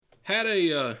Had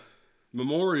a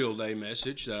Memorial Day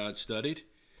message that I'd studied,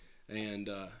 and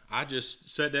I just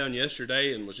sat down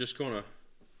yesterday and was just going to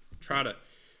try to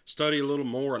study a little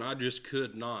more, and I just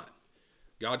could not.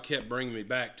 God kept bringing me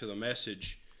back to the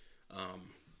message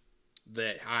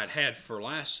that I had for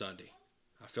last Sunday.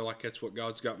 I feel like that's what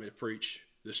God's got me to preach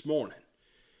this morning.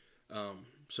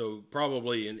 So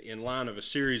probably in line of a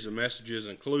series of messages,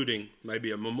 including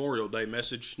maybe a Memorial Day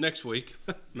message next week,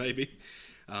 maybe.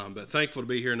 But thankful to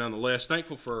be here nonetheless.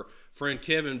 Thankful for friend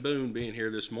Kevin Boone being here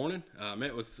this morning. I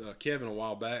met with Kevin a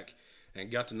while back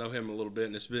and got to know him a little bit,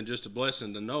 and it's been just a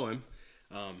blessing to know him.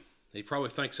 He probably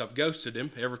thinks I've ghosted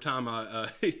him every time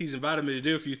he's invited me to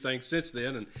do a few things since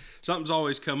then, and something's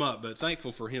always come up. But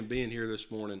thankful for him being here this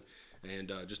morning,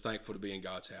 and just thankful to be in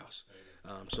God's house.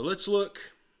 So let's look,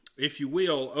 if you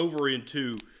will, over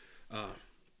into,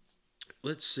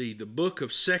 the book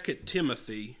of 2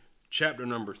 Timothy, chapter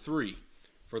number 3,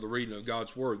 for the reading of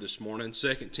God's Word this morning.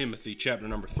 2 Timothy, chapter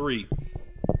number 3.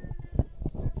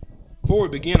 Before we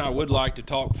begin, I would like to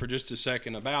talk for just a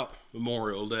second about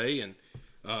Memorial Day, and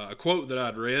a quote that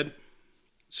I'd read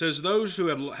says, "Those who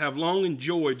have long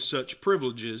enjoyed such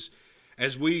privileges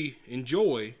as we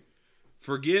enjoy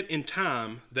forget in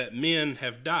time that men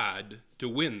have died to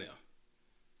win them."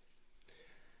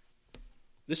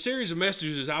 The series of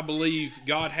messages I believe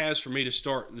God has for me to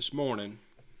start this morning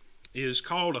is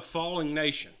called A Falling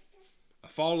Nation. A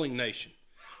Falling Nation.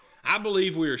 I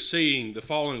believe we are seeing the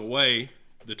falling away,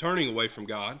 the turning away from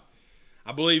God.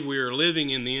 I believe we are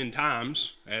living in the end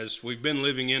times, as we've been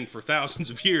living in for thousands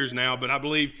of years now, but I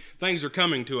believe things are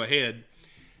coming to a head.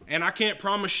 And I can't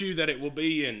promise you that it will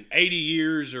be in 80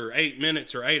 years or 8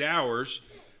 minutes or 8 hours,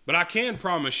 but I can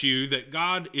promise you that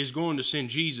God is going to send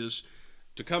Jesus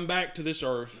to come back to this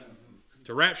earth,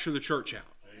 to rapture the church out,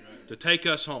 to take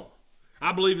us home.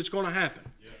 I believe it's going to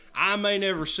happen. I may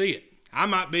never see it. I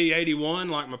might be 81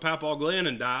 like my Papa Glenn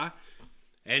and die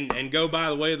and go by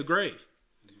the way of the grave.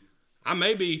 I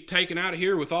may be taken out of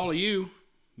here with all of you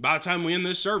by the time we end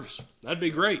this service. That'd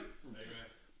be great. Amen.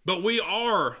 But we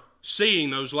are seeing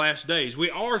those last days.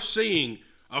 We are seeing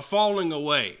a falling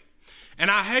away. And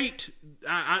I hate,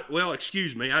 I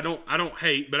don't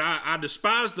hate, but I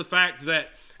despise the fact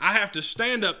that I have to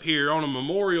stand up here on a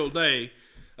Memorial Day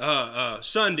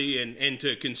Sunday and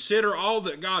to consider all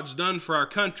that God's done for our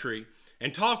country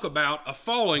and talk about a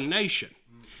falling nation.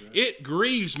 Okay. It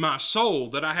grieves my soul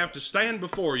that I have to stand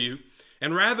before you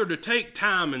and rather to take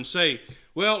time and say,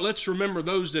 well, let's remember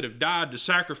those that have died to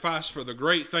sacrifice for the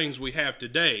great things we have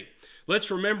today. Let's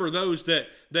remember those that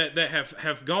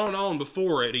have gone on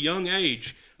before at a young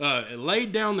age,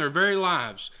 laid down their very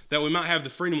lives that we might have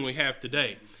the freedom we have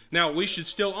today. Now, we should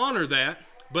still honor that,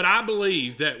 but I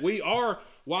believe that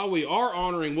while we are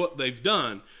honoring what they've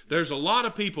done, there's a lot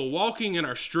of people walking in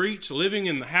our streets, living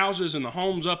in the houses and the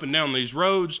homes up and down these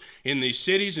roads in these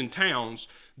cities and towns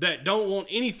that don't want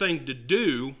anything to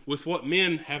do with what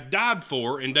men have died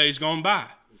for in days gone by.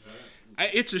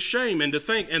 It's a shame, and to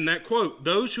think, and that quote,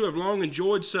 "Those who have long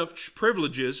enjoyed such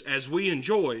privileges as we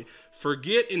enjoy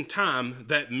forget in time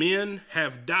that men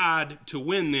have died to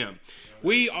win them."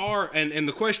 We are, and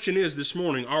the question is this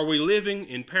morning, are we living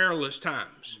in perilous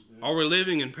times? Are we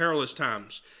living in perilous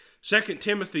times? 2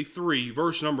 Timothy 3,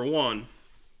 verse number 1,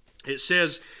 it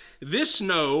says, "This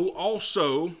know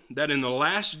also that in the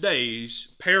last days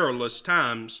perilous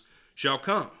times shall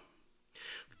come.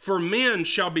 For men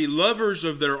shall be lovers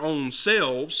of their own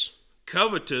selves,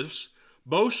 covetous,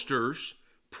 boasters,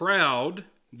 proud,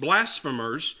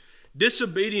 blasphemers,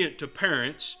 disobedient to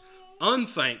parents,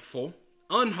 unthankful,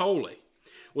 unholy,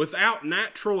 without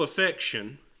natural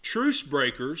affection, truce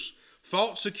breakers,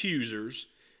 false accusers,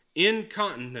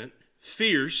 incontinent,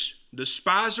 fierce,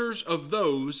 despisers of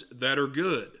those that are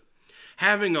good,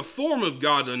 having a form of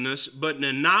godliness, but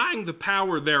denying the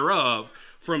power thereof,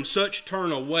 from such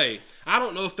turn away." I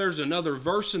don't know if there's another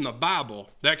verse in the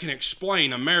Bible that can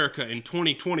explain America in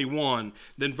 2021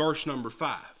 than verse number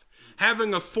 5.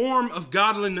 Having a form of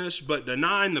godliness, but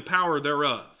denying the power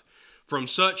thereof, from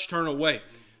such turn away.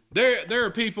 There are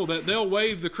people that they'll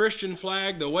wave the Christian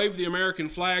flag, they'll wave the American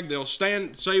flag, they'll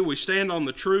say we stand on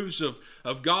the truths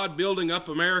of God building up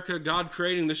America, God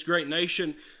creating this great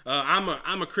nation.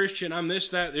 I'm a Christian, I'm this,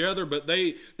 that, the other, but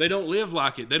they don't live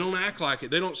like it, they don't act like it,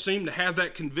 they don't seem to have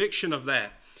that conviction of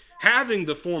that. Having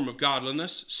the form of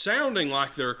godliness, sounding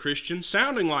like they're a Christian,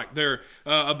 sounding like they're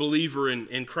a believer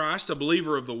in Christ, a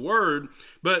believer of the Word,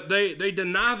 but they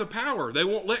deny the power. They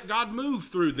won't let God move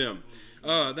through them.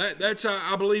 That's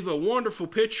I believe, a wonderful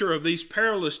picture of these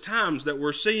perilous times that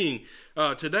we're seeing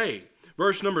today.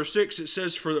 verse number 6, it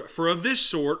says, For of this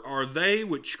sort are they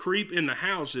which creep into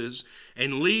houses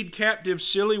and lead captive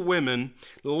silly women,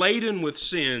 laden with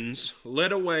sins,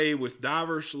 led away with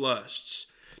divers lusts.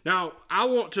 Now, I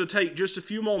want to take just a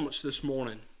few moments this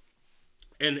morning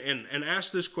and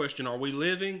ask this question: are we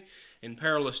living in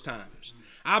perilous times?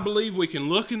 I believe we can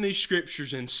look in these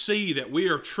scriptures and see that we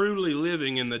are truly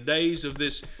living in the days of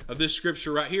this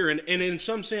scripture right here. And in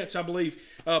some sense, I believe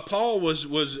Paul was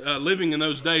living in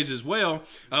those days as well.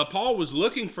 Paul was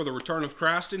looking for the return of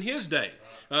Christ in his day.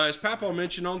 As Papa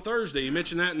mentioned on Thursday, he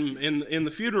mentioned that in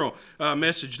the funeral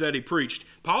message that he preached.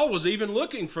 Paul was even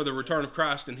looking for the return of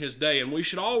Christ in his day, and we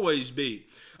should always be.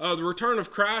 The return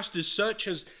of Christ is such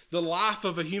as the life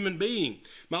of a human being.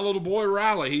 My little boy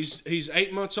Riley, he's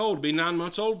 8 months old, be 9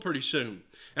 months old pretty soon.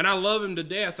 And I love him to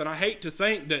death, and I hate to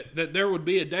think that there would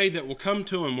be a day that will come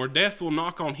to him where death will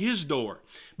knock on his door.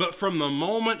 But from the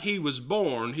moment he was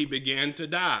born, he began to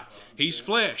die. He's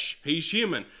flesh. He's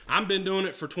human. I've been doing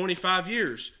it for 25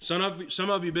 years. Some of you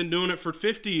have been doing it for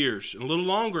 50 years, a little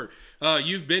longer.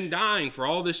 You've been dying for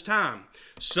all this time.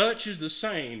 Such is the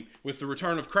same with the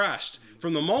return of Christ.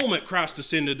 From the moment Christ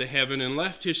ascended to heaven and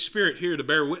left his Spirit here to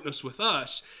bear witness with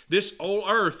us, this old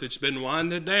earth, it's been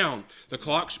winding down. The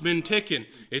clock's been ticking.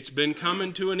 It's been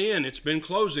coming to an end. It's been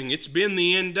closing. It's been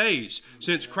the end days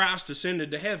since Christ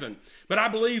ascended to heaven. But I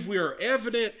believe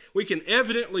we can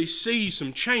evidently see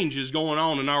some changes going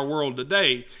on in our world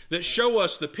today that show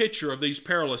us the picture of these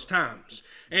perilous times.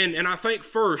 And I think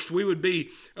first we would be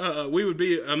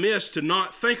amiss to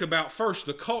not think about first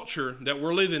the culture that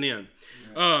we're living in.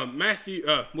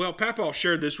 Papa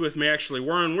shared this with me actually.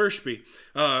 Warren Wiersbe,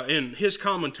 in his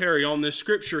commentary on this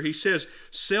scripture, he says,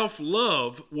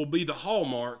 self-love will be the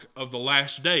hallmark of the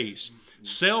last days.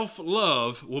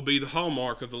 Self-love will be the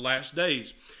hallmark of the last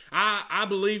days. I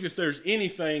believe if there's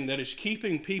anything that is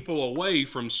keeping people away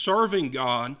from serving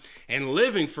God and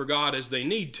living for God as they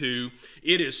need to,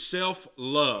 it is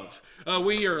self-love.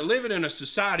 We are living in a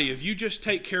society of you just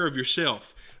take care of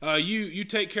yourself. You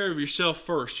take care of yourself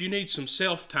first. You need some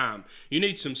self-time. You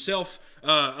need some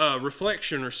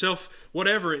reflection or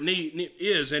whatever it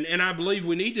is. And I believe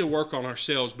we need to work on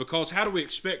ourselves, because how do we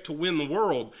expect to win the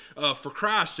world for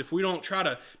Christ if we don't try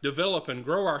to develop and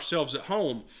grow ourselves at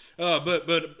home?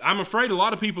 But I'm afraid a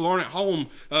lot of people aren't at home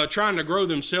trying to grow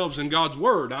themselves in God's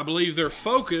Word. I believe they're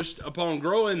focused upon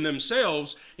growing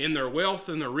themselves in their wealth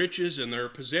and their riches and their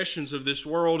possessions of this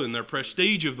world and their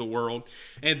prestige of the world.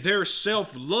 And their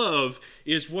self-love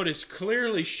is what is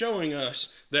clearly showing us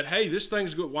that, hey, this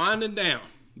thing's winding down.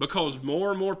 Because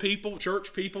more and more people,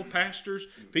 church people, pastors,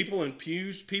 people in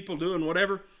pews, people doing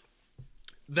whatever,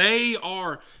 they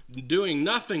are doing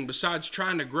nothing besides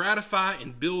trying to gratify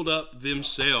and build up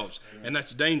themselves. And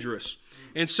that's dangerous.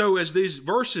 And so as these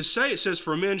verses say, it says,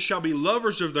 for men shall be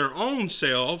lovers of their own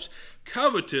selves,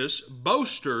 covetous,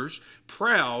 boasters,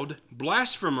 proud,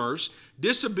 blasphemers,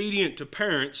 disobedient to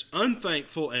parents,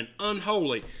 unthankful, and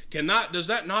unholy. Does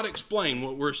that not explain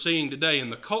what we're seeing today in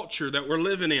the culture that we're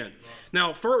living in?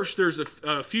 Now, first, there's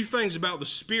a few things about the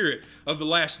spirit of the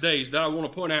last days that I want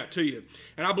to point out to you.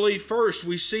 And I believe first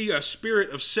we see a spirit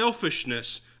of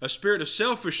selfishness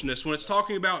when it's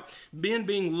talking about men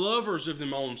being lovers of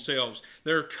their own selves.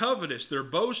 They're covetous, they're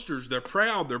boasters, they're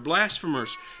proud, they're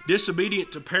blasphemers,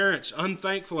 disobedient to parents,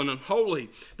 unthankful, and unholy.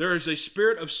 There is a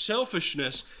spirit of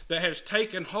selfishness that has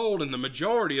taken hold in the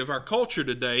majority of our culture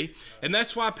today. And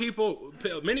that's why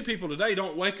many people today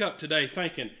don't wake up today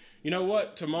thinking, you know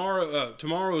what,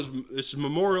 tomorrow is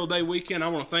Memorial Day weekend. I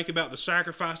want to think about the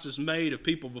sacrifices made of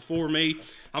people before me.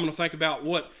 I'm going to think about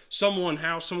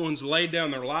how someone's laid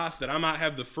down their life that I might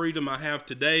have the freedom I have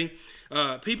today.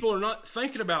 People are not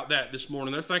thinking about that this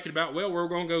morning. They're thinking about, where we're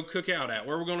going to go cook out at,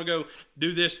 where we're going to go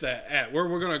do this, that, at, where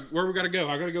we're going to go.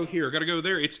 I got to go here, I got to go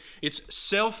there. It's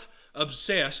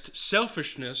self-obsessed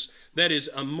selfishness that is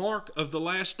a mark of the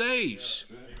last days.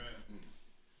 Yeah.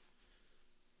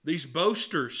 These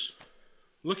boasters,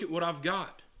 look at what I've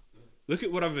got. Look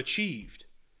at what I've achieved.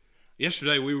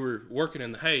 Yesterday we were working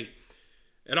in the hay.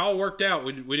 It all worked out.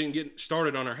 We didn't get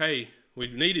started on our hay.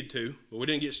 We needed to, but we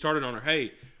didn't get started on our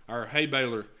hay. Our hay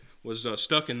baler was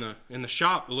stuck in the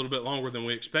shop a little bit longer than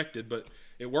we expected, but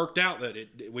it worked out that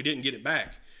we didn't get it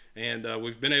back. And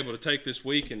we've been able to take this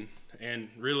week and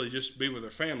really just be with our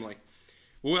family.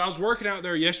 Well, I was working out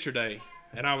there yesterday,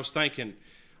 and I was thinking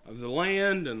of the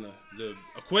land and the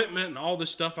equipment and all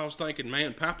this stuff. I was thinking,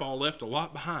 man, Papa left a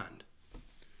lot behind.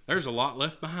 There's a lot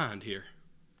left behind here.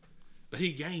 But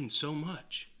he gained so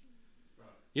much.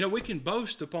 You know, we can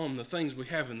boast upon the things we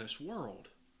have in this world.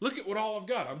 Look at what all I've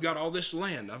got. I've got all this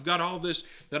land. I've got all this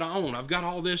that I own. I've got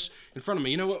all this in front of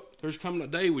me. You know what? There's coming a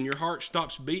day when your heart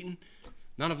stops beating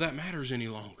None of that matters any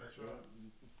longer.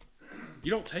 You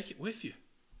don't take it with you.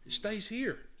 It stays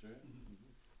here.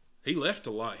 He left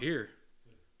a lot here,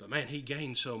 but man, he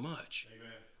gained so much.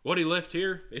 Amen. What he left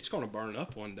here, it's going to burn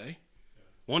up one day.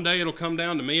 One day it'll come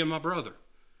down to me and my brother.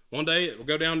 One day it will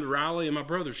go down to Riley and my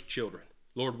brother's children,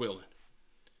 Lord willing.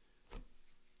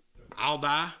 I'll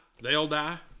die. They'll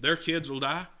die. Their kids will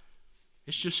die.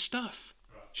 It's just stuff.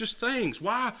 Just things.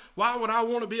 Why would I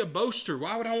want to be a boaster?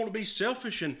 Why would I want to be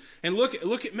selfish and look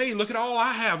at me? Look at all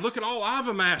I have. Look at all I've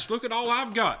amassed. Look at all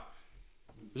I've got.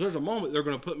 Because there's a moment they're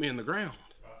going to put me in the ground.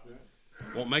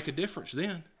 Won't make a difference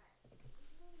then.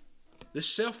 This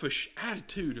selfish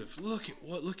attitude of look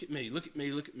at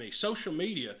me. Social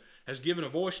media has given a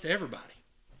voice to everybody.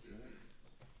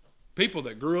 People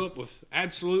that grew up with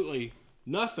absolutely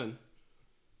nothing,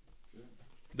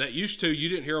 that used to, you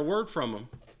didn't hear a word from them.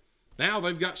 Now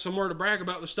they've got somewhere to brag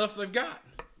about the stuff they've got.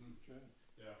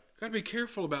 Got to be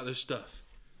careful about this stuff.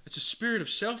 It's a spirit of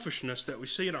selfishness that we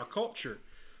see in our culture.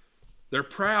 They're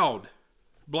proud,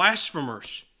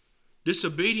 blasphemers,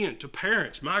 disobedient to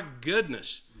parents. My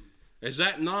goodness. Is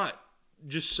that not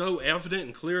just so evident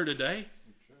and clear today?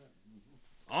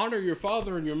 Honor your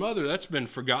father and your mother. That's been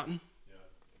forgotten.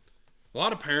 A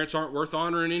lot of parents aren't worth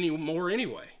honoring anymore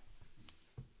anyway.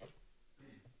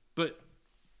 But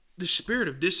the spirit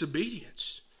of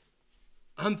disobedience,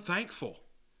 unthankful.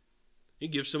 You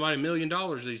give somebody $1 million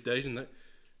these days and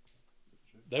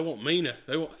they want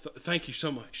thank you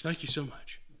so much. Thank you so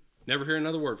much. Never hear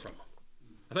another word from them.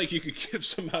 I think you could give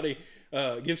somebody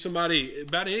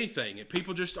about anything, and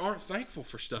people just aren't thankful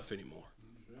for stuff anymore.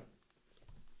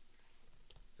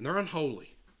 And they're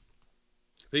unholy.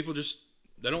 People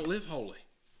they don't live holy.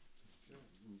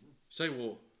 Say,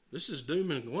 well, this is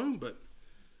doom and gloom, but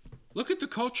look at the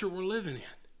culture we're living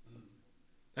in.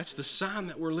 That's the sign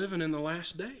that we're living in the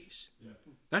last days.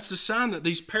 That's the sign that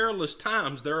these perilous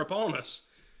times, they're upon us.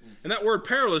 And that word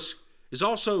perilous is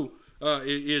also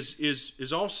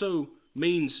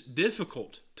means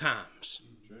difficult times.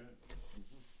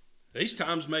 These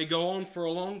times may go on for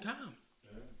a long time.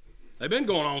 They've been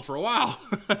going on for a while.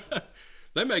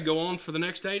 They may go on for the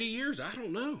next 80 years. I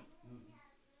don't know.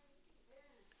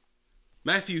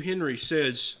 Matthew Henry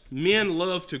says, men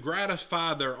love to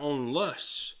gratify their own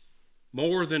lusts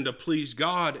more than to please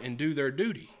God and do their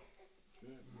duty.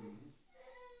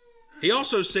 He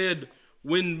also said,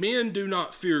 when men do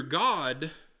not fear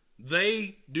God,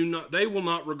 they will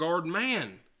not regard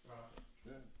man.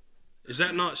 Is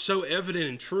that not so evident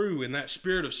and true in that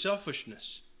spirit of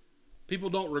selfishness? People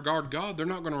don't regard God. They're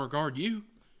not going to regard you.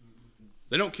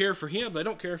 They don't care for him. They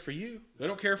don't care for you. They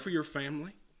don't care for your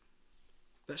family.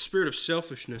 That spirit of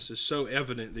selfishness is so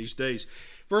evident these days.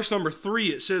 Verse number 3,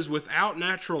 it says, without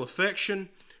natural affection,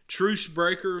 truce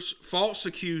breakers, false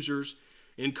accusers,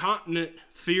 incontinent,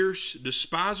 fierce,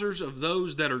 despisers of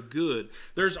those that are good.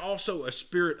 There's also a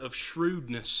spirit of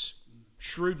shrewdness.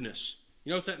 Shrewdness.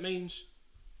 You know what that means?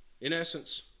 In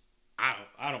essence,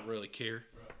 I don't really care.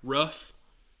 Rough,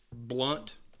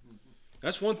 blunt.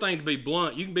 That's one thing to be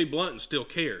blunt. You can be blunt and still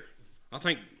care. I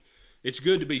think it's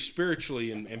good to be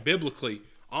spiritually and biblically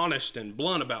honest and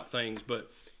blunt about things,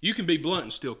 but you can be blunt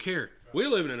and still care. We're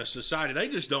living in a society, they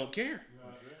just don't care.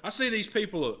 I see these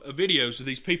people, videos of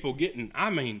these people getting,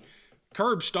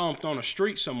 curb stomped on a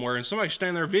street somewhere and somebody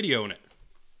standing there videoing it.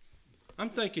 I'm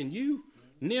thinking, you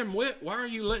nimwit, why are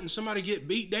you letting somebody get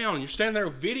beat down? And you're standing there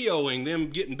videoing them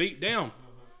getting beat down,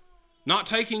 not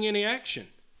taking any action.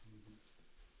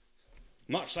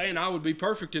 I'm not saying I would be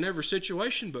perfect in every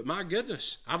situation, but my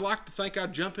goodness, I'd like to think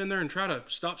I'd jump in there and try to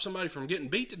stop somebody from getting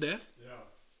beat to death. Yeah.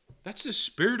 That's the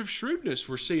spirit of shrewdness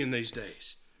we're seeing these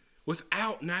days.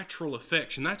 Without natural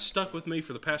affection. That's stuck with me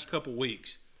for the past couple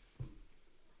weeks.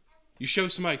 You show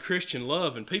somebody Christian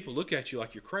love and people look at you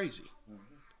like you're crazy.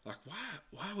 Like,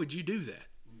 why would you do that?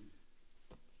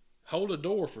 Hold a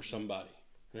door for somebody.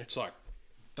 And it's like,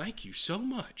 thank you so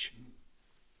much.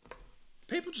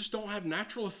 People just don't have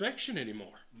natural affection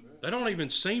anymore. They don't even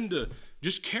seem to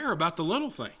just care about the little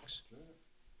things.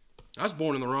 I was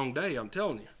born in the wrong day, I'm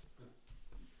telling you.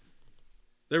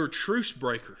 They were truce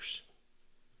breakers.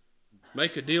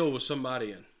 Make a deal with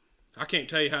somebody, and I can't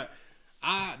tell you how.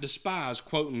 I despise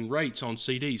quoting rates on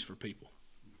CDs for people.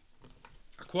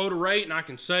 I quote a rate and I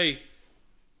can say,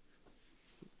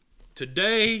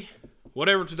 today,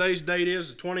 whatever today's date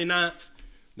is, the 29th,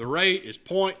 the rate is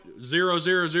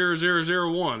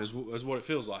 0.000001 is what it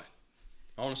feels like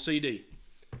on a CD.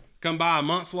 Come by a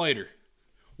month later.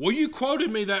 Well, you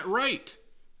quoted me that rate.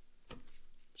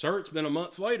 Sir, it's been a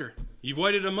month later. You've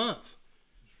waited a month.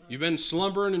 You've been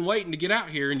slumbering and waiting to get out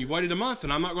here, and you've waited a month,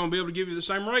 and I'm not going to be able to give you the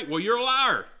same rate. Well, you're a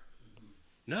liar.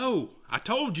 No, I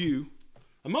told you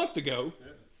a month ago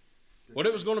what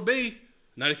it was going to be.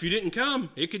 Now, if you didn't come,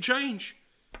 it could change.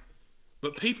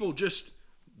 But people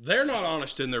they're not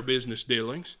honest in their business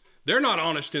dealings. They're not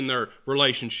honest in their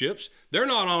relationships. They're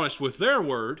not honest with their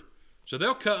word. So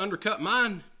they'll undercut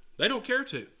mine. They don't care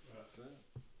to.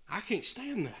 I can't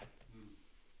stand that.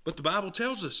 But the Bible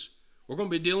tells us we're going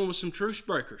to be dealing with some truce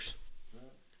breakers.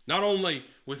 Not only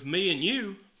with me and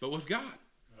you, but with God.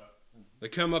 They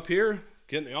come up here,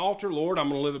 get in the altar. Lord, I'm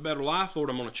going to live a better life. Lord,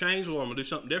 I'm going to change. Lord, I'm going to do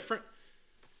something different.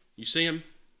 You see them,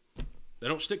 they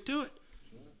don't stick to it.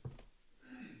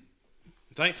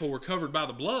 I'm thankful we're covered by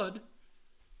the blood.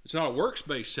 It's not a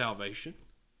works-based salvation.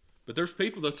 But there's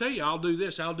people that'll tell you, I'll do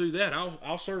this, I'll do that.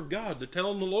 I'll serve God. To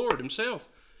tell them the Lord himself.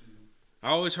 I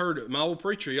always heard my old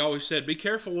preacher, he always said, be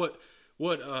careful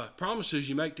what promises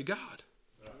you make to God.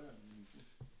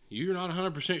 You're not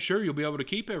 100% sure you'll be able to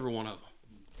keep every one of them.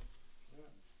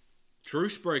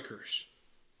 Truce breakers.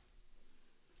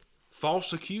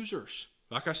 False accusers.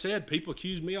 Like I said, people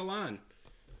accuse me of lying.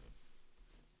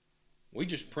 We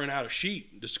just print out a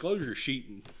sheet, disclosure sheet,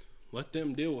 and let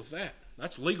them deal with that.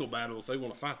 That's a legal battle if they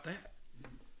want to fight that.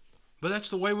 But that's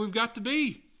the way we've got to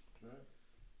be.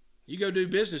 You go do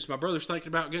business. My brother's thinking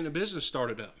about getting a business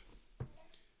started up.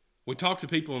 We talk to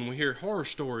people and we hear horror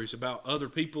stories about other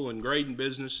people in grading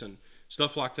business and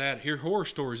stuff like that. Hear horror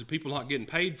stories of people not getting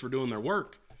paid for doing their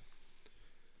work.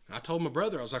 And I told my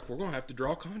brother, I was like, we're going to have to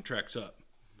draw contracts up.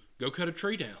 Go cut a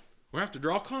tree down. We're going to have to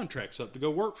draw contracts up to go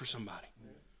work for somebody.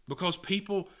 Because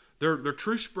people, they're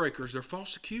truce breakers. They're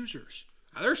false accusers.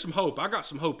 Now, there's some hope. I got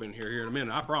some hope in here in a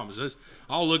minute. I promise. It's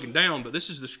all looking down, but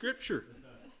this is the scripture.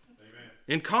 Amen.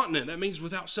 Incontinent, that means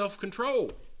without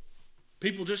self-control.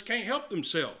 People just can't help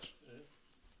themselves.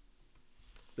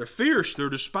 They're fierce. They're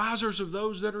despisers of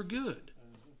those that are good.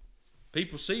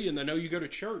 People see you and they know you go to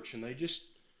church and they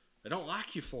don't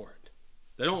like you for it.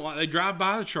 They drive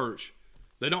by the church.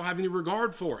 They don't have any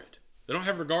regard for it. They don't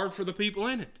have regard for the people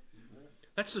in it.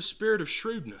 That's the spirit of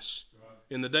shrewdness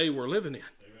in the day we're living in.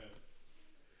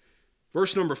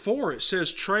 Verse number 4, it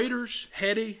says, traitors,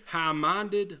 heady,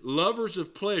 high-minded, lovers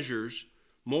of pleasures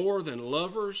more than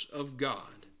lovers of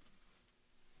God.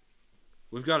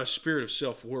 We've got a spirit of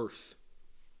self-worth.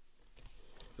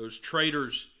 Those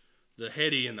traitors, the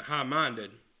heady and the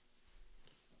high-minded,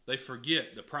 they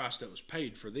forget the price that was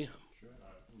paid for them.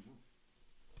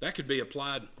 That could be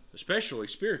applied, especially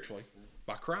spiritually,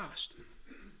 by Christ.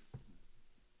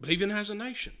 But even as a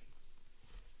nation.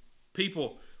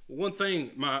 People, one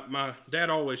thing my dad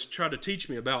always tried to teach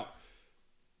me about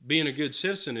being a good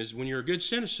citizen is when you're a good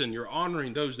citizen, you're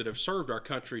honoring those that have served our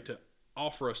country to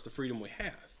offer us the freedom we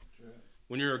have.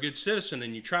 When you're a good citizen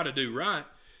and you try to do right,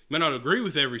 you may not agree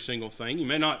with every single thing. You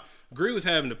may not agree with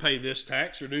having to pay this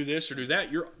tax or do this or do that,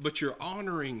 but you're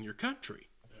honoring your country.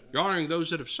 You're honoring those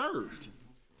that have served.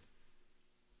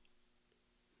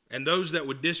 And those that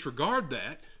would disregard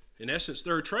that, in essence,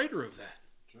 they're a traitor of that.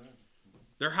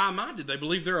 They're high-minded. They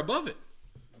believe they're above it.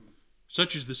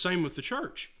 Such is the same with the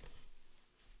church.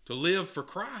 To live for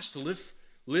Christ, to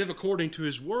live according to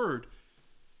his word,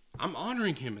 I'm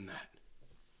honoring him in that.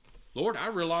 Lord, I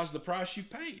realize the price you've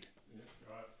paid.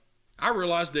 I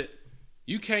realize that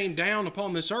you came down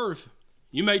upon this earth.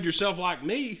 You made yourself like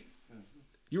me.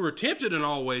 You were tempted in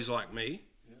all ways like me.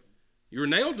 You were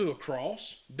nailed to a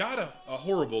cross, died a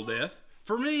horrible death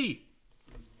for me.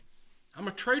 I'm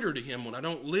a traitor to him when I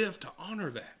don't live to honor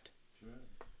that.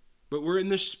 But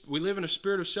we live in a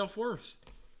spirit of self-worth.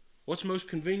 What's most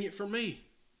convenient for me?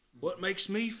 What makes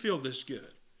me feel this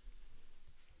good?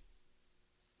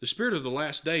 The spirit of the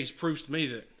last days proves to me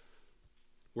that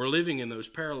we're living in those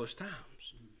perilous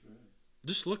times.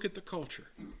 Just look at the culture.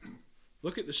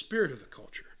 Look at the spirit of the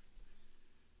culture.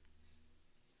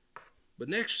 But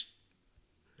next,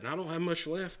 and I don't have much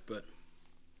left, but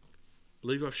I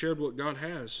believe I've shared what God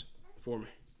has for me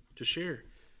to share.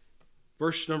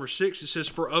 Verse number 6, it says,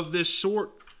 for of this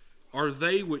sort are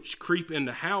they which creep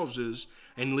into houses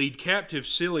and lead captive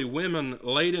silly women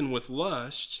laden with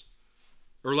lusts,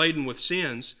 or laden with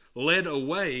sins, led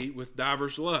away with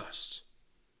divers lusts,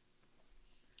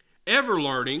 ever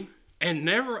learning and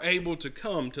never able to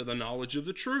come to the knowledge of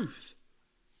the truth.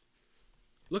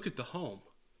 Look at the home.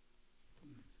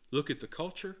 Look at the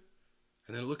culture,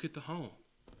 and then look at the home.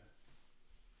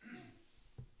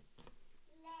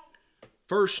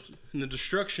 First, in the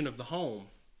destruction of the home,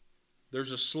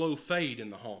 there's a slow fade in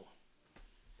the home.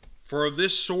 For of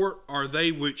this sort are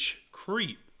they which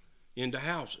creep into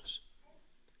houses.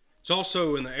 It's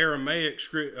also in the Aramaic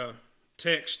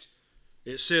text,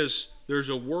 it says there's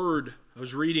a word, I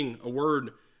was reading a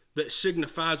word that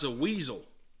signifies a weasel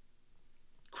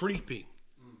creeping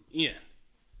in.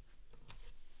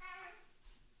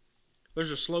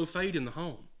 There's a slow fade in the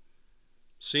home.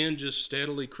 Sin just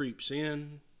steadily creeps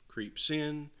in, creeps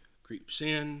in, creeps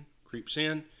in, creeps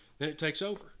in. Then it takes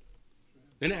over.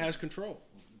 Then it has control.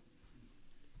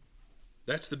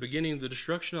 That's the beginning of the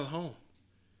destruction of the home.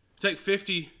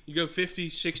 You go 50,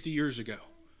 60 years ago.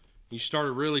 You start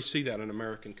to really see that in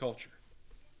American culture.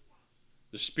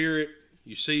 The spirit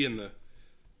you see in the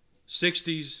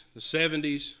 60s, the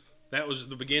 70s, that was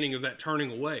the beginning of that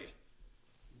turning away.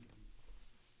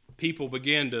 People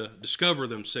began to discover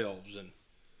themselves and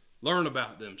learn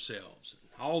about themselves.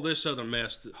 All this other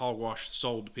mess that hogwash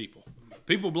sold to people.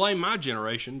 People blame my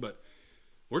generation, but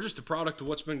we're just a product of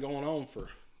what's been going on for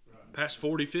the past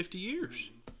 40, 50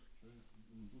 years.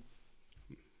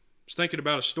 I was thinking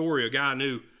about a story. A guy I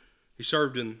knew, he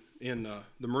served in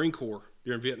the Marine Corps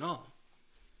during Vietnam.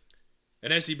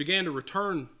 And as he began to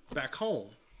return back home,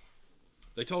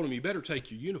 they told him, you better take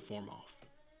your uniform off.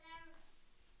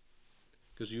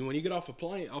 Because when you get off the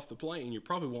plane, you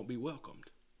probably won't be welcomed.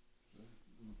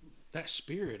 That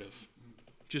spirit of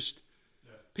just,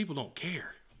 people don't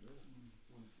care.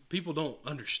 People don't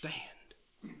understand.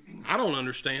 I don't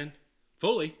understand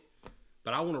fully,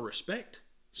 but I want to respect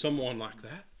someone like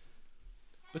that.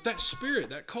 But that spirit,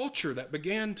 that culture that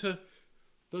began to,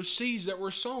 those seeds that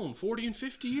were sown 40 and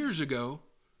 50 years ago,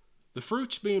 the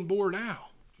fruit's being borne now.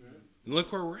 And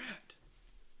look where we're at.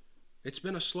 It's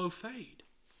been a slow fade.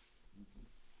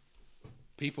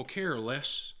 People care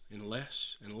less and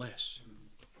less and less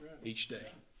each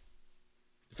day.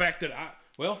 The fact that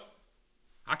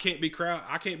I can't be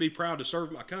proud to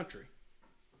serve my country.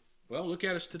 Well, look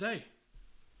at us today.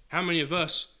 How many of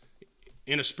us,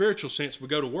 in a spiritual sense, we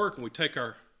go to work and we take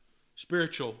our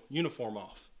spiritual uniform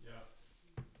off?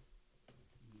 Yeah.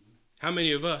 How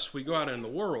many of us, we go out in the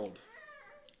world,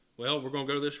 well, we're going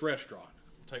to go to this restaurant,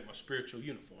 take my spiritual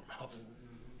uniform off.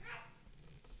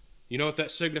 You know what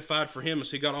that signified for him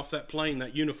as he got off that plane,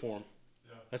 that uniform?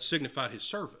 Yeah. That signified his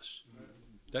service.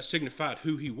 That signified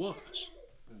who he was,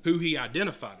 who he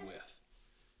identified with.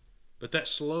 But that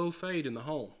slow fade in the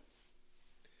home.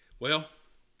 Well,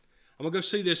 I'm going to go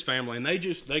see this family, and they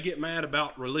get mad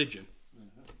about religion.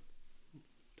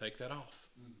 Take that off.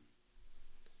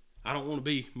 I don't want to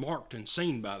be marked and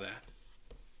seen by that.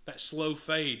 That slow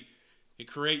fade, it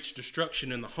creates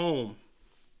destruction in the home.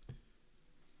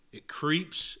 It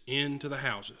creeps into the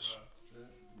houses.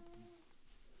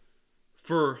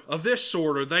 For of this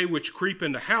sort are they which creep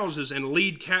into houses and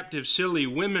lead captive silly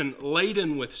women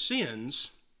laden with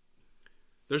sins.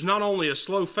 There's not only a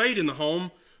slow fade in the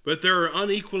home, but there are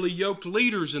unequally yoked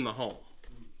leaders in the home.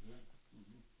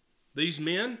 These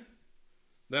men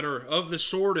that are of this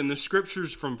sort in the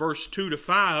scriptures from verse 2 to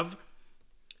 5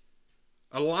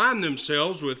 align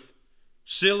themselves with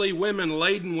silly women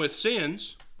laden with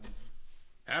sins.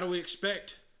 How do we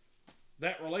expect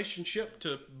that relationship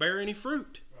to bear any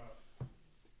fruit?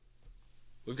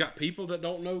 We've got people that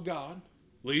don't know God,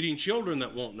 leading children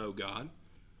that won't know God,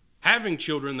 having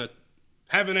children that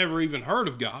haven't ever even heard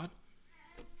of God,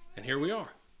 and here we are.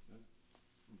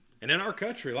 And in our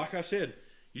country, like I said,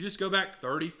 you just go back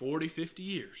 30, 40, 50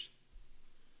 years,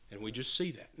 and we just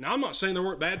see that. Now, I'm not saying there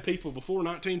weren't bad people before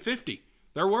 1950.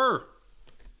 There were.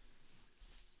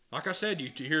 Like I said, you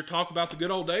hear talk about the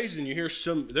good old days, and you hear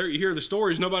the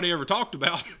stories nobody ever talked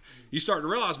about. You start to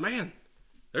realize, man,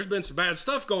 there's been some bad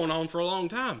stuff going on for a long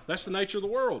time. That's the nature of the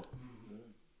world.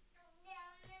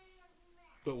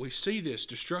 But we see this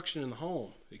destruction in the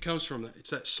home. It comes from it's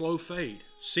that slow fade,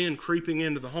 sin creeping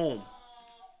into the home,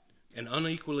 and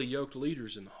unequally yoked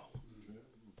leaders in the home.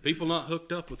 People not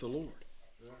hooked up with the Lord,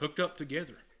 hooked up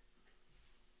together.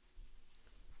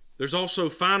 There's also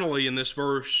finally in this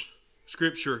verse,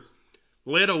 Scripture,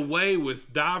 led away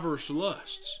with diverse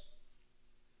lusts.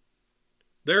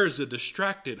 There is a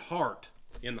distracted heart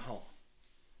in the home.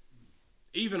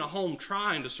 Even a home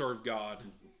trying to serve God,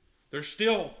 there's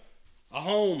still a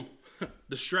home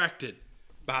distracted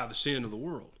by the sin of the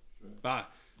world, by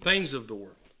things of the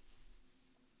world.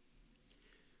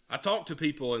 I talk to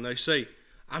people and they say,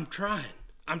 I'm trying.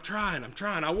 I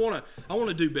want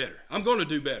to do better. I'm going to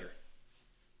do better.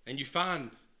 And you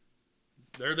find,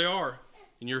 there they are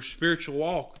in your spiritual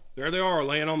walk. There they are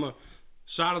laying on the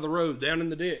side of the road down in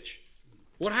the ditch.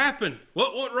 What happened?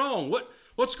 What went wrong?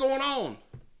 What's going on?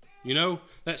 You know,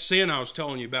 that sin I was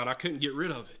telling you about, I couldn't get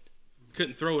rid of it.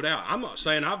 Couldn't throw it out. I'm not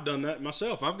saying I've done that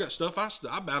myself. I've got stuff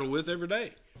I battle with every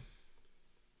day.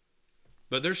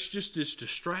 But there's just this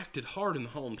distracted heart in the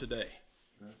home today.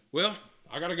 Well,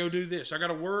 I got to go do this. I got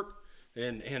to work.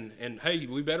 And hey,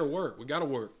 we better work. We got to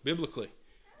work biblically.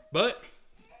 But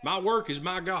my work is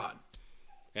my God.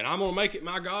 And I'm going to make it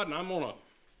my God, and I'm going to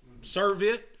serve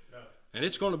it. And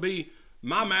it's going to be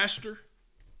my master,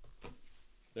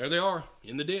 there they are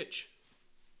in the ditch.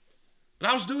 But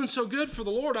I was doing so good for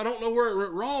the Lord, I don't know where it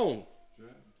went wrong.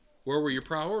 Where were your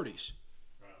priorities?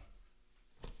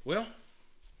 Well,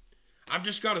 I've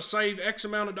just got to save X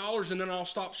amount of dollars and then I'll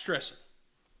stop stressing.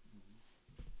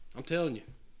 I'm telling you,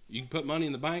 you can put money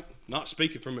in the bank. Not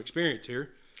speaking from experience here.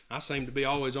 I seem to be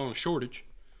always on a shortage.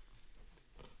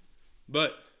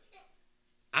 But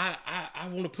I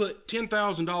want to put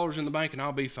 $10,000 in the bank and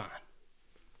I'll be fine.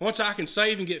 Once I can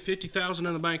save and get $50,000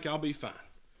 in the bank, I'll be fine.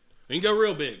 You can go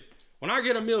real big. When I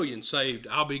get $1 million saved,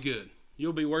 I'll be good.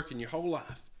 You'll be working your whole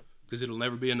life because it'll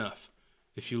never be enough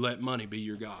if you let money be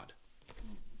your God.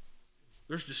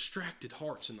 There's distracted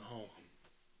hearts in the home.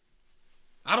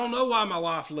 I don't know why my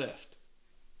wife left.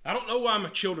 I don't know why my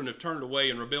children have turned away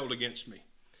and rebelled against me.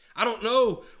 I don't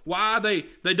know why they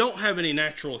don't have any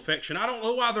natural affection. I don't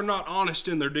know why they're not honest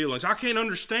in their dealings. I can't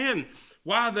understand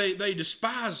why they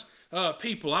despise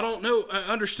people. I don't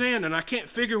understand, and I can't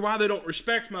figure why they don't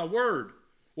respect my word.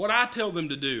 What I tell them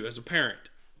to do as a parent.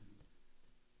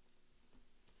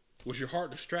 Was your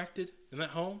heart distracted in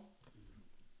that home?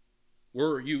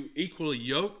 Were you equally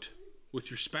yoked with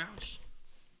your spouse?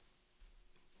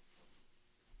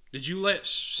 Did you let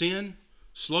sin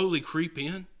slowly creep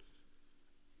in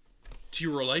to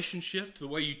your relationship, to the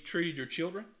way you treated your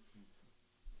children?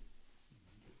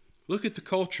 Look at the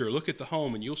culture, look at the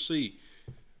home, and you'll see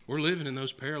we're living in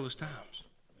those perilous times.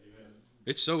 Amen.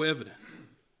 It's so evident.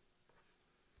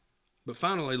 But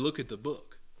finally, look at the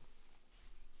book.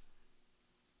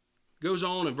 It goes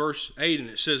on in verse 8, and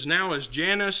it says, Now as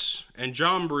Jannes and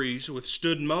Jambres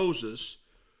withstood Moses,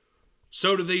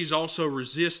 so do these also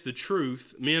resist the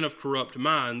truth, men of corrupt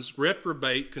minds,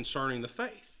 reprobate concerning the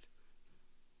faith.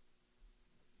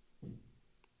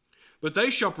 But they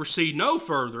shall proceed no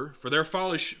further, for their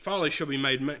folly shall be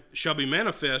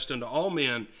manifest unto all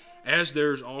men, as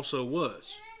theirs also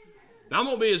was. Now, I'm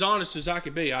going to be as honest as I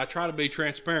can be. I try to be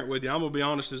transparent with you. I'm going to be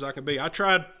honest as I can be. I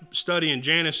tried studying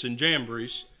Jannes and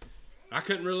Jambres. I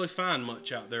couldn't really find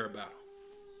much out there about them.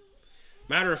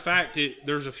 Matter of fact,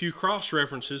 there's a few cross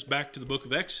references back to the book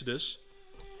of Exodus,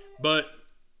 but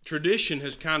tradition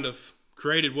has kind of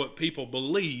created what people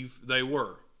believe they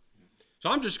were. So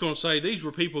I'm just going to say these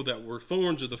were people that were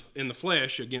thorns in the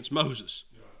flesh against Moses.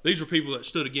 These were people that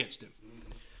stood against him.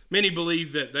 Many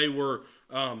believe that they were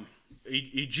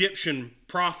Egyptian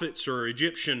prophets or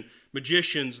Egyptian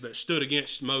magicians that stood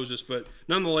against Moses, but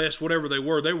nonetheless, whatever they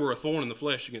were a thorn in the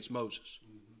flesh against Moses.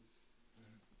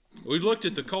 We've looked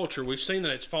at the culture. We've seen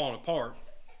that it's fallen apart.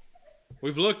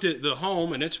 We've looked at the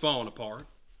home, and it's fallen apart.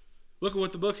 Look at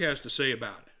what the book has to say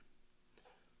about it.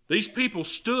 These people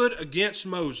stood against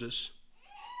Moses,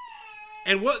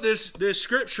 and what this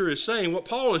scripture is saying, what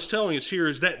Paul is telling us here,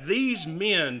 is that these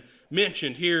men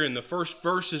mentioned here in the first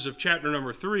verses of chapter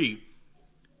number 3,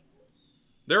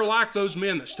 they're like those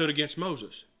men that stood against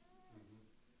Moses.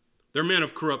 They're men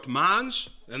of corrupt minds,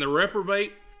 and they're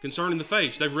reprobate concerning the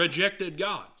faith. They've rejected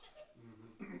God.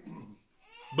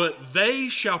 But they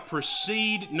shall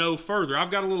proceed no further.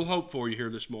 I've got a little hope for you here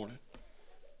this morning.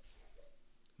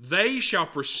 They shall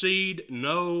proceed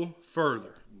no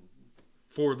further,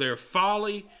 for their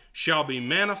folly shall be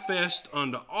manifest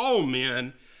unto all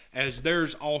men, as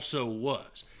theirs also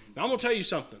was. Now I'm going to tell you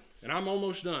something, and I'm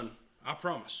almost done. I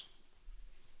promise.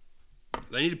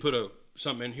 They need to put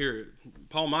something in here.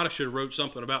 Paul might have should have wrote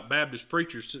something about Baptist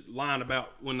preachers lying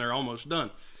about when they're almost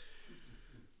done.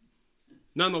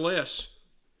 Nonetheless,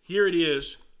 here it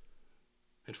is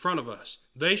in front of us.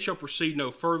 They shall proceed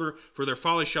no further, for their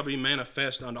folly shall be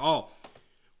manifest unto all.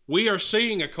 We are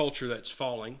seeing a culture that's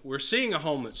falling. We're seeing a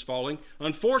home that's falling.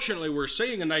 Unfortunately, we're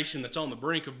seeing a nation that's on the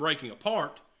brink of breaking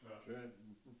apart.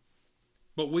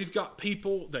 But we've got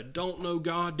people that don't know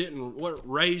God, weren't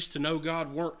raised to know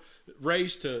God, weren't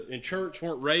raised in church,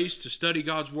 weren't raised to study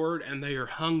God's word, and they are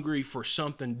hungry for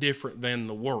something different than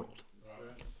the world.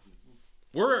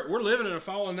 We're living in a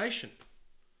fallen nation.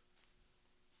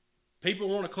 People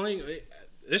want to cling.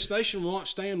 This nation will not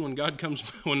stand when God comes,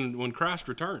 when Christ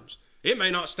returns. It may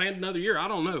not stand another year. I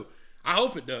don't know. I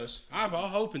hope it does. I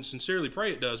hope and sincerely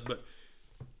pray it does. But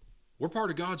we're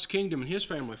part of God's kingdom and His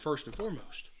family first and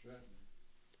foremost.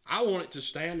 I want it to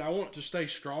stand. I want it to stay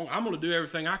strong. I'm going to do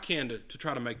everything I can to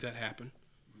try to make that happen.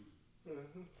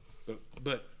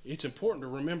 But it's important to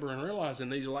remember and realize in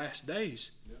these last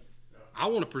days, I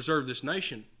want to preserve this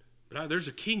nation, but there's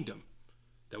a kingdom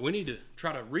that we need to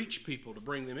try to reach people to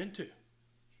bring them into.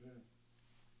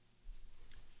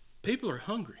 People are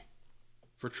hungry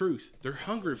for truth. They're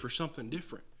hungry for something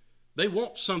different. They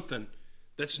want something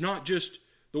that's not just,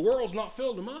 the world's not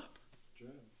filled them up.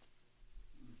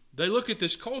 They look at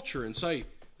this culture and say,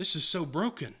 This is so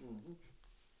broken.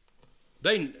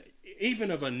 They, even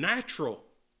of a natural,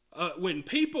 when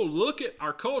people look at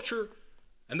our culture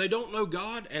and they don't know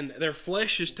God and their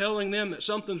flesh is telling them that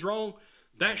something's wrong,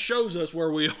 that shows us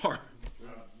where we are.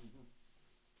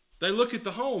 They look at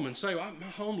the home and say, well, my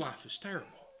home life is terrible.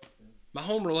 My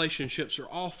home relationships are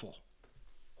awful.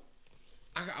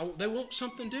 They want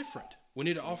something different. We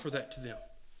need to offer that to them.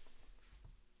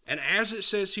 And as it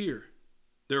says here,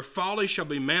 their folly shall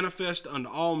be manifest unto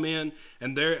all men,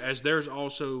 and as theirs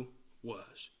also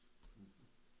was.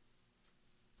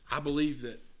 I believe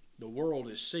that the world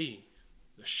is seeing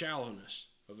the shallowness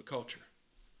of the culture.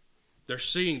 They're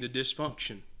seeing the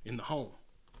dysfunction in the home.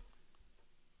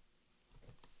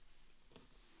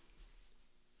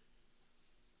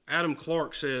 Adam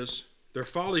Clark says, their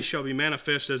folly shall be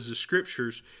manifest as the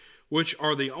Scriptures, which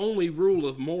are the only rule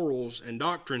of morals and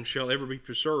doctrine, shall ever be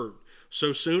preserved.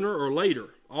 So sooner or later,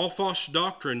 all false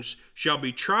doctrines shall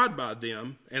be tried by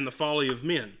them and the folly of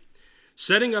men.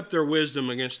 Setting up their wisdom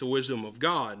against the wisdom of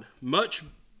God, much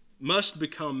must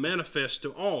become manifest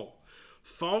to all.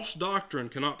 False doctrine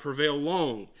cannot prevail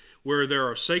long, where there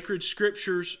are sacred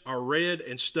Scriptures are read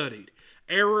and studied.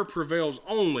 Error prevails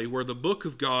only where the book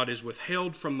of God is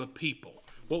withheld from the people.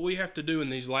 What we have to do in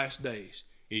these last days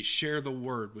is share the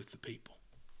word with the people.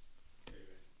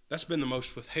 That's been the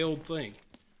most withheld thing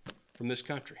from this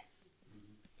country.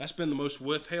 That's been the most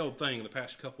withheld thing in the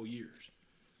past couple years.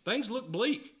 Things look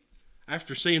bleak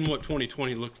after seeing what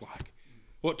 2020 looked like,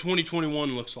 what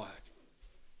 2021 looks like.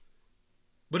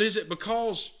 But is it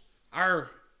because our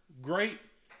great,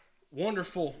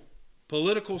 wonderful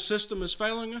political system is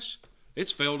failing us?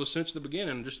 It's failed us since the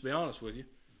beginning, just to be honest with you.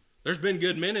 There's been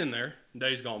good men in there in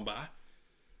days gone by.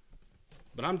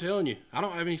 But I'm telling you, I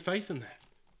don't have any faith in that.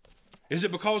 Is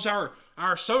it because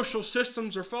our social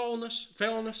systems are failing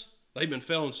us? They've been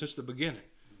failing since the beginning.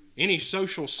 Any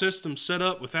social system set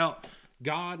up without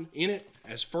God in it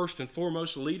as first and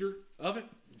foremost leader of it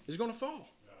is going to fall.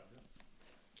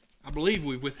 I believe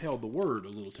we've withheld the word a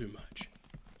little too much.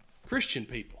 Christian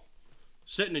people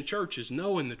sitting in churches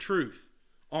knowing the truth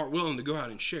aren't willing to go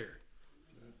out and share.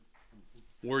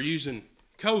 We're using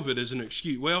COVID as an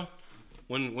excuse. Well,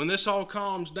 when this all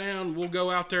calms down, we'll go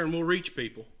out there and we'll reach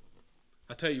people.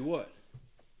 I tell you what,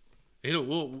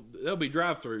 there'll be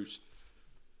drive-thrus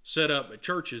set up at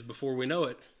churches before we know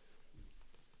it.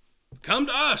 Come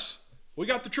to us. We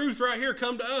got the truth right here.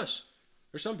 Come to us.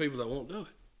 There's some people that won't do it.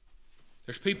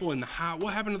 There's people in the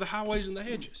what happened to the highways and the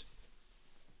hedges?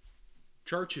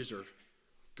 Churches are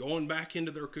going back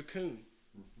into their cocoon,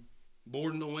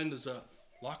 boarding the windows up,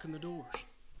 locking the doors.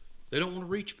 They don't want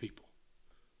to reach people.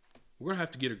 We're going to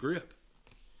have to get a grip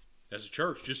as a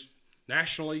church, just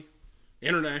nationally,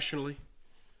 internationally.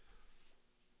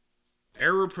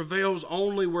 Error prevails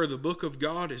only where the book of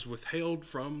God is withheld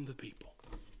from the people.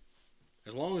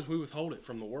 As long as we withhold it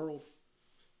from the world,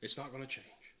 it's not going to change.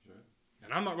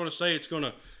 And I'm not going to say it's going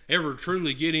to ever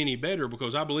truly get any better,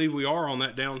 because I believe we are on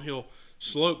that downhill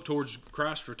slope towards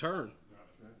Christ's return.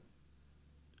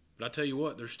 But I tell you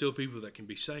what, there's still people that can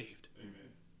be saved. Amen.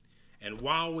 And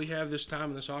while we have this time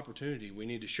and this opportunity, we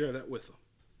need to share that with them.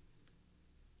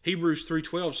 Hebrews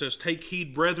 3:12 says, "Take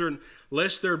heed, brethren,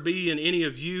 lest there be in any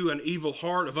of you an evil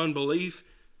heart of unbelief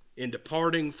in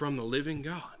departing from the living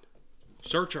God."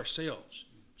 Search ourselves.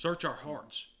 Search our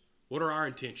hearts. What are our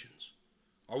intentions?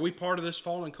 Are we part of this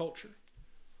fallen culture?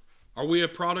 Are we a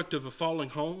product of a falling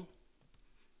home?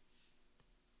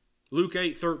 Luke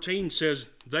 8:13 says,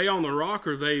 "They on the rock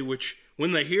are they which,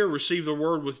 when they hear, receive the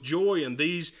word with joy, and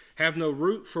these have no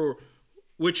root, for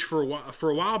which for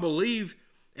a while believe,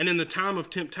 and in the time of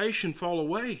temptation fall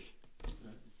away."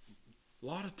 A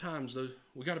lot of times,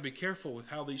 we got to be careful with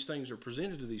how these things are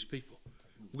presented to these people.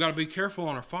 We got to be careful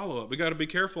on our follow-up. We got to be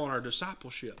careful on our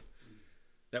discipleship,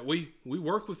 that we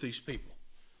work with these people.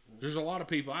 There's a lot of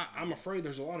people, I'm afraid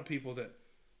there's a lot of people that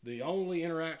the only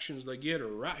interactions they get are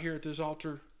right here at this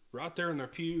altar, right there in their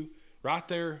pew, right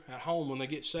there at home when they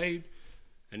get saved,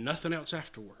 and nothing else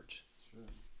afterwards.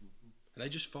 And they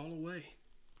just fall away.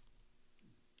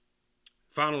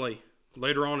 Finally,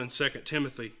 later on in 2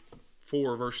 Timothy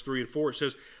 4, verse 3 and 4, it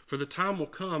says, "For the time will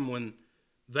come when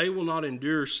they will not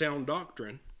endure sound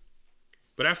doctrine,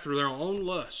 but after their own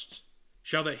lusts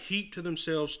shall they heap to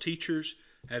themselves teachers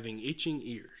having itching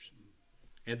ears.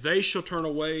 And they shall turn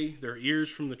away their ears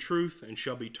from the truth and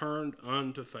shall be turned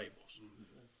unto fables."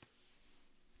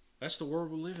 That's the world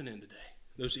we're living in today,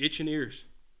 those itching ears.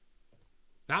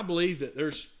 And I believe that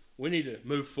we need to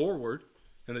move forward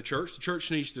in the church. The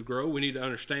church needs to grow. We need to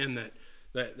understand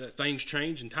that things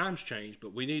change and times change,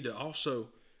 but we need to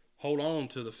also hold on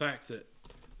to the fact that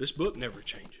this book never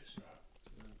changes.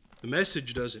 The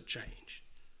message doesn't change.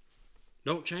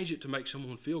 Don't change it to make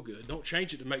someone feel good. Don't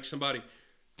change it to make somebody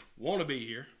want to be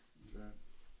here.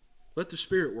 Let the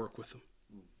Spirit work with them.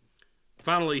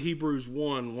 Finally, Hebrews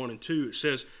 1:1-2, it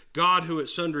says, God, who at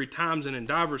sundry times and in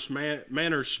divers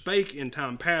manners spake in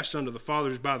time past unto the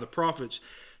fathers by the prophets,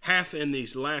 hath in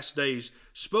these last days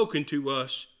spoken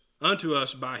unto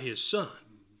us by his Son,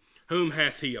 whom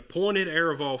hath he appointed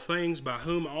heir of all things, by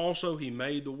whom also he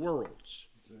made the worlds.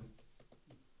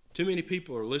 Too many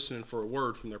people are listening for a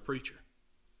word from their preacher.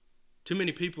 Too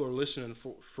many people are listening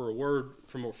for a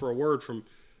word from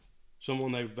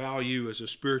someone they value as a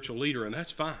spiritual leader, and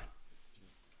that's fine.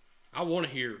 I want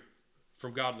to hear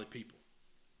from godly people.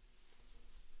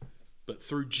 But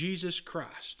through Jesus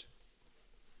Christ,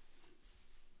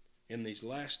 in these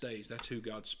last days, that's who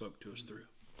God spoke to us through.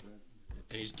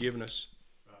 And he's given us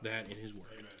that in his word.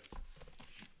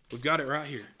 We've got it right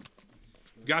here.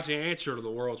 We've got the answer to the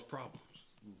world's problems.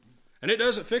 And it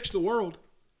doesn't fix the world.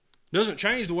 It doesn't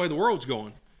change the way the world's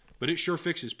going, but it sure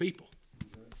fixes people.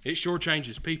 It sure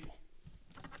changes people.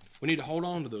 We need to hold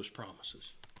on to those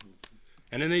promises.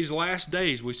 And in these last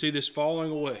days, we see this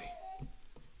falling away.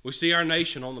 We see our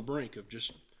nation on the brink of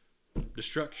just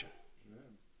destruction.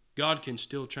 God can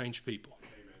still change people.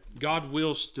 God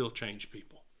will still change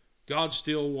people. God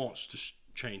still wants to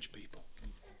change people.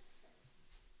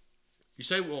 You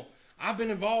say, well, I've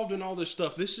been involved in all this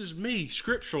stuff. This is me,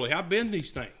 scripturally. I've been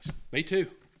these things. Me too.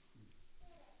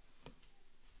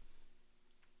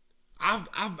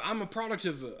 I'm a product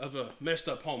of a messed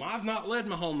up home. I've not led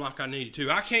my home like I needed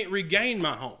to. I can't regain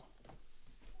my home.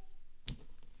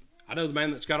 I know the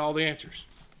man that's got all the answers.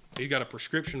 He's got a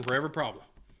prescription for every problem.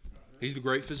 He's the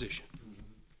great physician.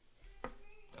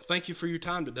 I thank you for your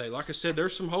time today. Like I said,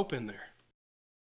 there's some hope in there.